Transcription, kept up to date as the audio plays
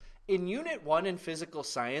In Unit 1 in physical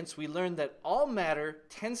science, we learned that all matter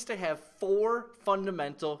tends to have four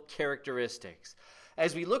fundamental characteristics.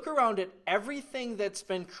 As we look around at everything that's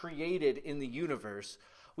been created in the universe,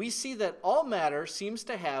 we see that all matter seems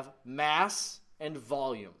to have mass and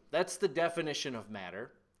volume. That's the definition of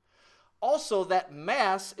matter. Also, that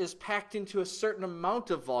mass is packed into a certain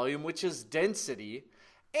amount of volume, which is density,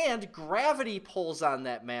 and gravity pulls on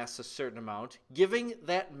that mass a certain amount, giving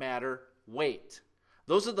that matter weight.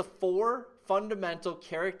 Those are the four fundamental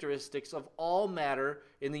characteristics of all matter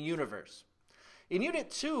in the universe. In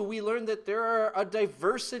Unit 2, we learned that there are a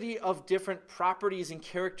diversity of different properties and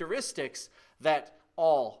characteristics that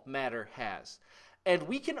all matter has. And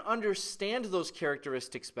we can understand those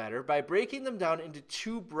characteristics better by breaking them down into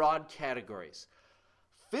two broad categories: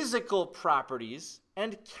 physical properties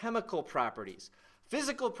and chemical properties.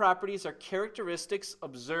 Physical properties are characteristics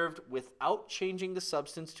observed without changing the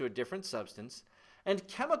substance to a different substance, and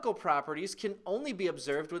chemical properties can only be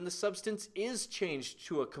observed when the substance is changed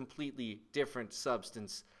to a completely different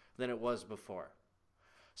substance than it was before.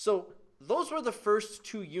 So those were the first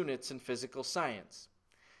two units in physical science.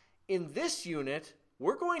 In this unit,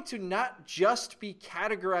 we're going to not just be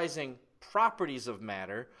categorizing properties of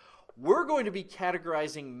matter, we're going to be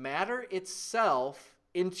categorizing matter itself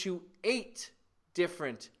into 8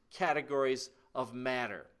 different categories of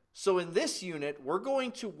matter. So in this unit, we're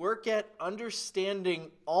going to work at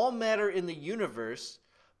understanding all matter in the universe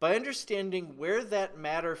by understanding where that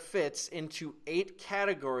matter fits into 8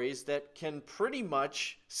 categories that can pretty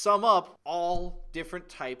much sum up all different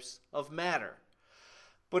types of matter.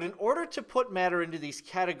 But in order to put matter into these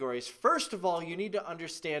categories, first of all, you need to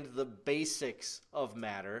understand the basics of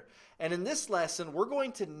matter. And in this lesson, we're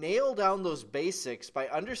going to nail down those basics by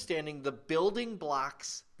understanding the building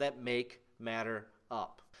blocks that make matter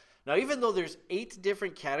up. Now, even though there's 8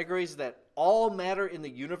 different categories that all matter in the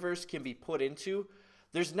universe can be put into,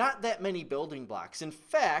 there's not that many building blocks. In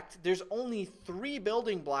fact, there's only 3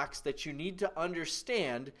 building blocks that you need to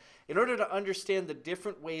understand in order to understand the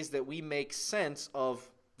different ways that we make sense of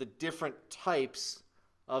the different types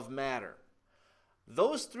of matter.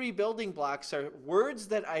 Those 3 building blocks are words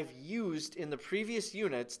that I've used in the previous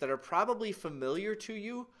units that are probably familiar to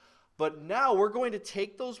you, but now we're going to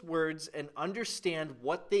take those words and understand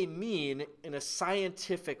what they mean in a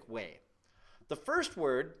scientific way. The first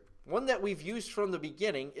word, one that we've used from the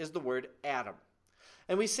beginning, is the word atom.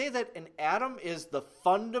 And we say that an atom is the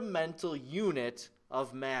fundamental unit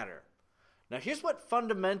of matter. Now here's what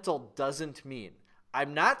fundamental doesn't mean.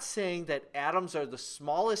 I'm not saying that atoms are the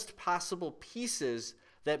smallest possible pieces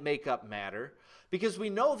that make up matter, because we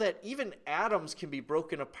know that even atoms can be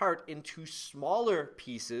broken apart into smaller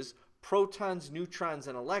pieces: protons, neutrons,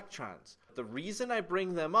 and electrons. The reason I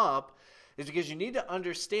bring them up is because you need to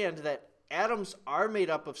understand that atoms are made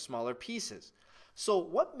up of smaller pieces. So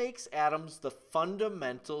what makes atoms the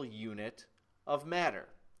fundamental unit of matter?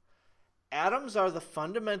 Atoms are the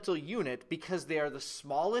fundamental unit because they are the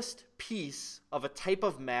smallest piece of a type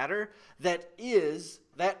of matter that is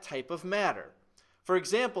that type of matter. For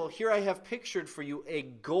example, here I have pictured for you a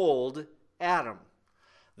gold atom.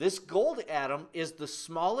 This gold atom is the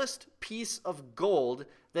smallest piece of gold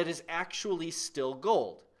that is actually still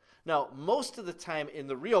gold. Now, most of the time in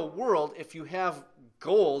the real world, if you have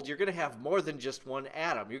gold, you're going to have more than just one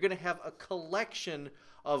atom. You're going to have a collection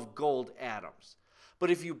of gold atoms. But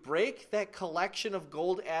if you break that collection of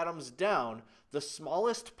gold atoms down, the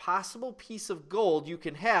smallest possible piece of gold you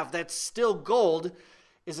can have that's still gold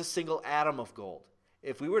is a single atom of gold.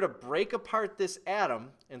 If we were to break apart this atom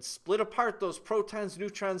and split apart those protons,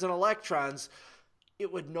 neutrons, and electrons,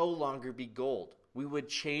 it would no longer be gold. We would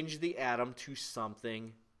change the atom to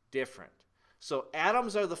something different. So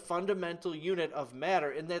atoms are the fundamental unit of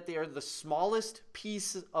matter in that they are the smallest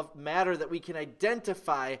piece of matter that we can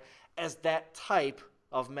identify as that type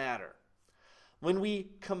of matter. When we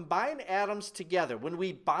combine atoms together, when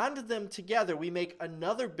we bond them together, we make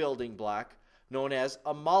another building block known as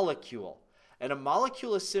a molecule. And a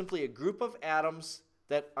molecule is simply a group of atoms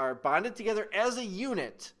that are bonded together as a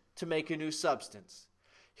unit to make a new substance.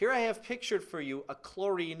 Here I have pictured for you a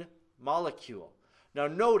chlorine molecule. Now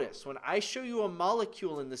notice, when I show you a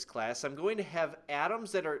molecule in this class, I'm going to have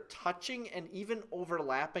atoms that are touching and even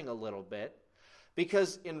overlapping a little bit,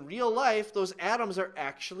 because in real life, those atoms are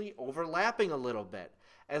actually overlapping a little bit.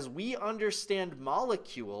 As we understand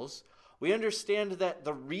molecules, we understand that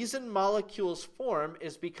the reason molecules form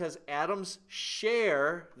is because atoms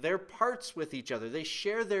share their parts with each other. They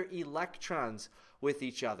share their electrons with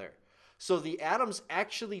each other. So the atoms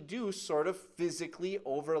actually do sort of physically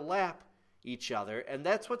overlap each other, and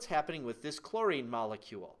that's what's happening with this chlorine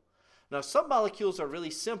molecule. Now, some molecules are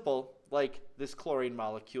really simple, like this chlorine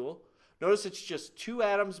molecule. Notice it's just two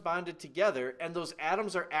atoms bonded together, and those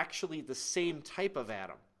atoms are actually the same type of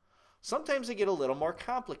atom. Sometimes they get a little more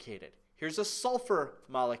complicated. Here's a sulfur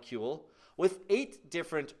molecule with 8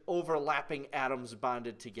 different overlapping atoms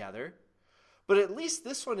bonded together. But at least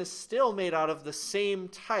this one is still made out of the same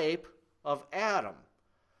type of atom.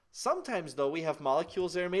 Sometimes, though, we have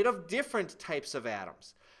molecules that are made of different types of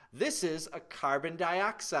atoms. This is a carbon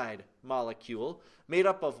dioxide molecule made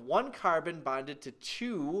up of 1 carbon bonded to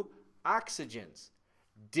 2 oxygens.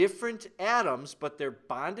 Different atoms, but they're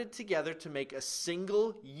bonded together to make a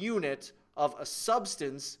single unit of a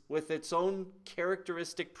substance with its own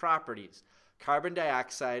characteristic properties, carbon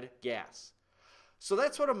dioxide gas. So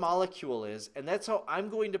that's what a molecule is, and that's how I'm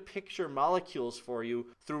going to picture molecules for you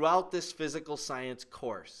throughout this physical science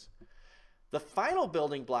course. The final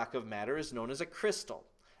building block of matter is known as a crystal,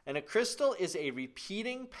 and a crystal is a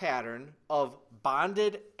repeating pattern of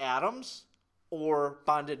bonded atoms, or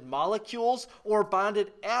bonded molecules, or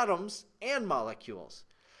bonded atoms and molecules.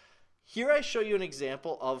 Here I show you an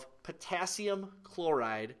example of potassium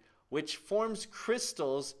chloride, which forms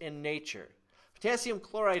crystals in nature. Potassium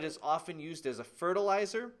chloride is often used as a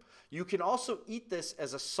fertilizer. You can also eat this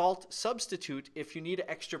as a salt substitute if you need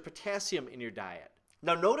extra potassium in your diet.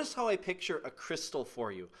 Now notice how I picture a crystal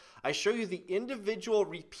for you. I show you the individual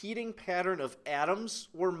repeating pattern of atoms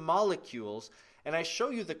or molecules, and I show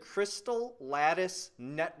you the crystal lattice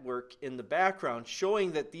network in the background,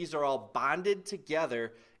 showing that these are all bonded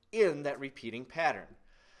together in that repeating pattern.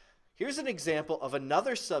 Here's an example of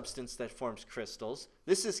another substance that forms crystals.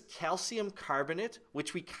 This is calcium carbonate,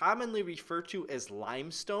 which we commonly refer to as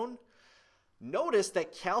limestone. Notice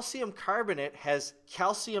that calcium carbonate has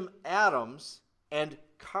calcium atoms and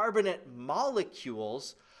carbonate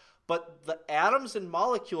molecules, but the atoms and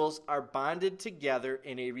molecules are bonded together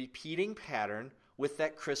in a repeating pattern with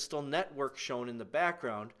that crystal network shown in the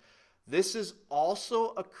background. This is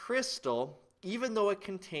also a crystal, even though it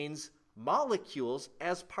contains molecules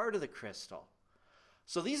as part of the crystal.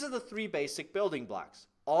 So these are the 3 basic building blocks.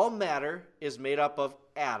 All matter is made up of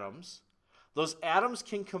atoms. Those atoms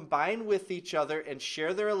can combine with each other and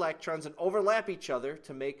share their electrons and overlap each other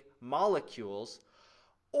to make molecules.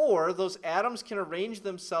 Or those atoms can arrange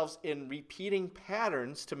themselves in repeating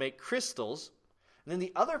patterns to make crystals. And then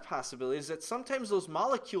the other possibility is that sometimes those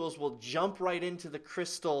molecules will jump right into the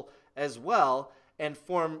crystal as well and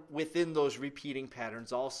form within those repeating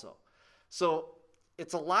patterns also. So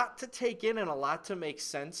it's a lot to take in and a lot to make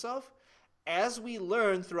sense of. As we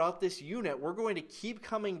learn throughout this unit, we're going to keep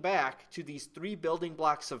coming back to these 3 building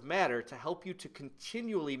blocks of matter to help you to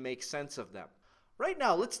continually make sense of them. Right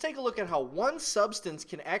now, let's take a look at how one substance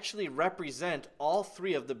can actually represent all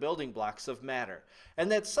 3 of the building blocks of matter. And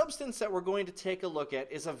that substance that we're going to take a look at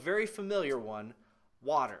is a very familiar one,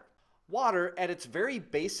 water. Water, at its very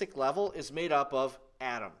basic level, is made up of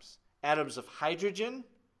atoms. Atoms of hydrogen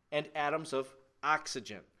and atoms of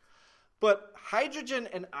oxygen. But hydrogen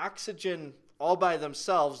and oxygen all by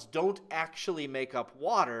themselves don't actually make up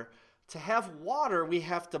water. To have water, we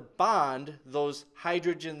have to bond those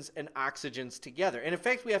hydrogens and oxygens together. And in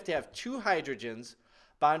fact, we have to have 2 hydrogens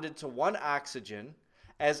bonded to 1 oxygen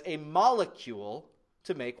as a molecule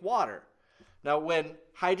to make water. Now, when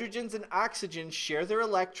hydrogens and oxygens share their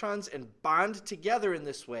electrons and bond together in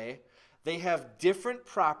this way, they have different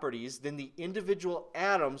properties than the individual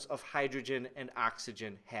atoms of hydrogen and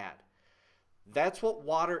oxygen had. That's what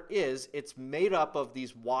water is. It's made up of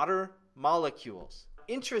these water molecules.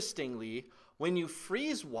 Interestingly, when you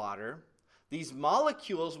freeze water, these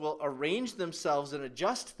molecules will arrange themselves and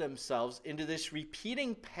adjust themselves into this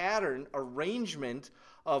repeating pattern arrangement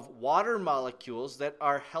of water molecules that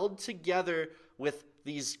are held together with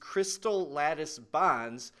these crystal lattice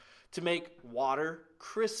bonds to make water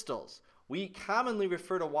crystals. We commonly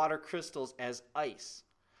refer to water crystals as ice.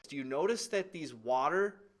 Do you notice that these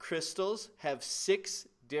water crystals have 6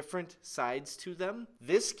 different sides to them?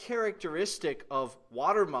 This characteristic of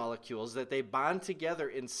water molecules, that they bond together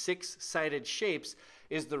in 6-sided shapes,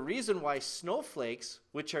 is the reason why snowflakes,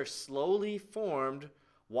 which are slowly formed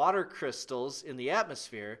water crystals in the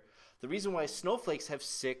atmosphere, the reason why snowflakes have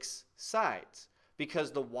 6 sides,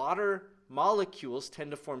 because the water molecules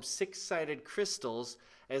tend to form 6-sided crystals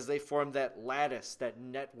as they form that lattice, that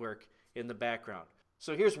network in the background.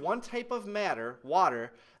 So here's one type of matter,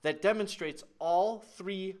 water, that demonstrates all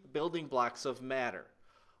 3 building blocks of matter.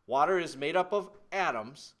 Water is made up of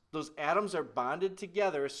atoms. Those atoms are bonded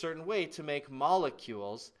together a certain way to make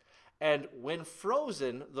molecules. And when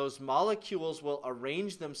frozen, those molecules will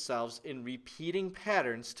arrange themselves in repeating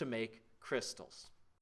patterns to make crystals.